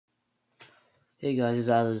Hey guys, it's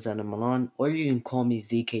Alexander Milan, or you can call me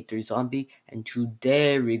ZK3 Zombie, and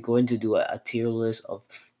today we're going to do a tier list of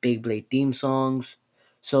Beyblade theme songs.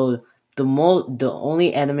 So the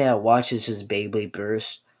only anime I watch is just Beyblade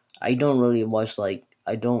Burst. I don't really watch like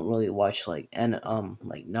Naruto,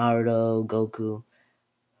 Goku.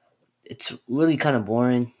 It's really kind of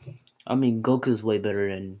boring. I mean, Goku's way better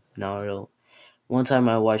than Naruto. One time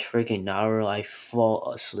I watched freaking Naruto, I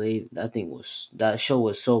fall asleep. That show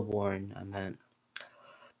was so boring.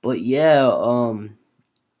 But yeah,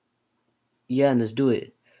 let's do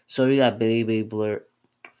it. So we got Beyblade Blur.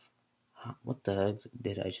 What the heck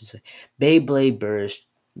did I just say? Beyblade Burst,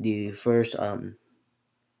 the first anime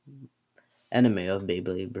of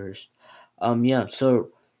Beyblade Burst. Yeah. So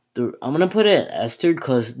I'm gonna put it as third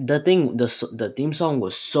because the theme song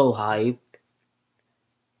was so hype.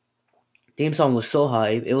 Theme song was so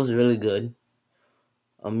hype. It was really good.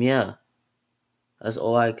 Yeah. That's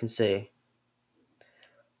all I can say.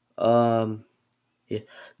 Um. Yeah.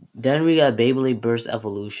 Then we got Beyblade Burst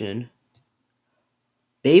Evolution.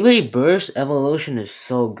 Beyblade Burst Evolution is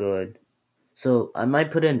so good. So I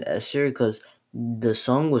might put in Esther because the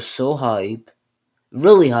song was so hype,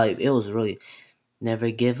 really hype. It was really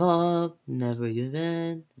never give up, never give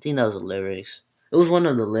in. I think that was the lyrics. It was one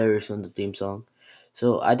of the lyrics from the theme song.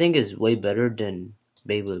 So I think it's way better than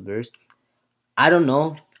Beyblade Burst. I don't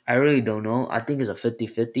know. I really don't know. I think it's a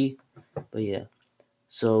 50-50. But yeah.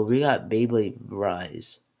 So we got Beyblade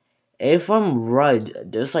Rise. If I'm right,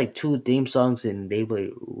 there's like two theme songs in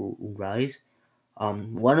Beyblade Rise.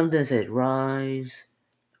 One of them said Rise.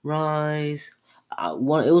 Rise.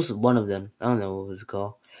 One it was one of them. I don't know what it was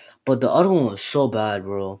called, but the other one was so bad,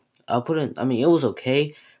 bro. I put in. I mean, it was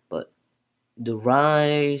okay, but the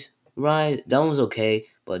rise, that one was okay,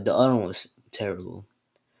 but the other one was terrible.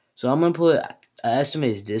 So I'm gonna put. I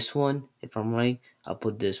estimate is this one. If I'm right, I'll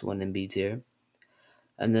put this one in B tier,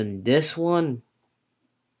 and then this one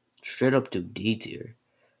straight up to D tier.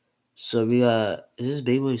 So we got is this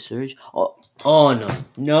Beyblade Surge? Oh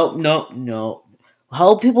no. No.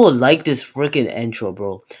 How people like this freaking intro,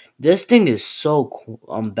 bro? This thing is so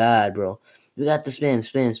bad, bro. We got the spin.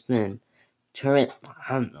 Turn it.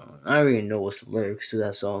 I don't know. I don't really know what's the lyrics to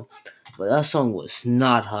that song, but that song was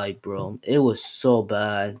not hype, bro. It was so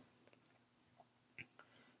bad.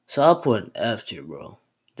 So I'll put an F tier, bro.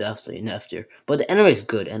 Definitely an F tier. But the anime is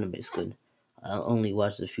good. Anime is good. I only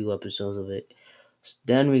watched a few episodes of it.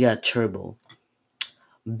 Then we got Turbo.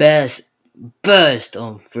 Best, best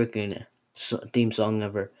freaking theme song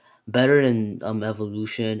ever. Better than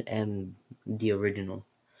Evolution and the original.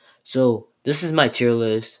 So this is my tier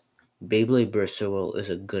list. Beyblade Burst Turbo is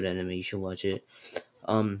a good animation. Watch it.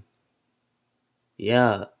 Um,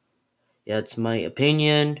 yeah, yeah, it's my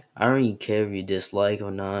opinion. I don't even care if you dislike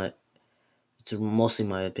or not. It's mostly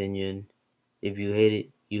my opinion. If you hate it,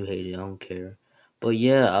 you hate it. I don't care. But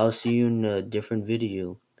yeah, I'll see you in a different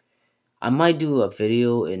video. I might do a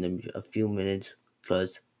video in a few minutes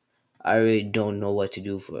because I really don't know what to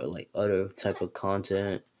do for like other type of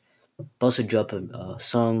content. Supposed to drop a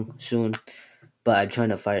song soon, but I'm trying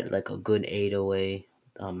to find like a good 808,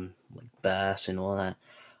 like bass and all that.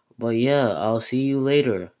 But yeah, I'll see you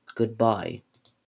later. Goodbye.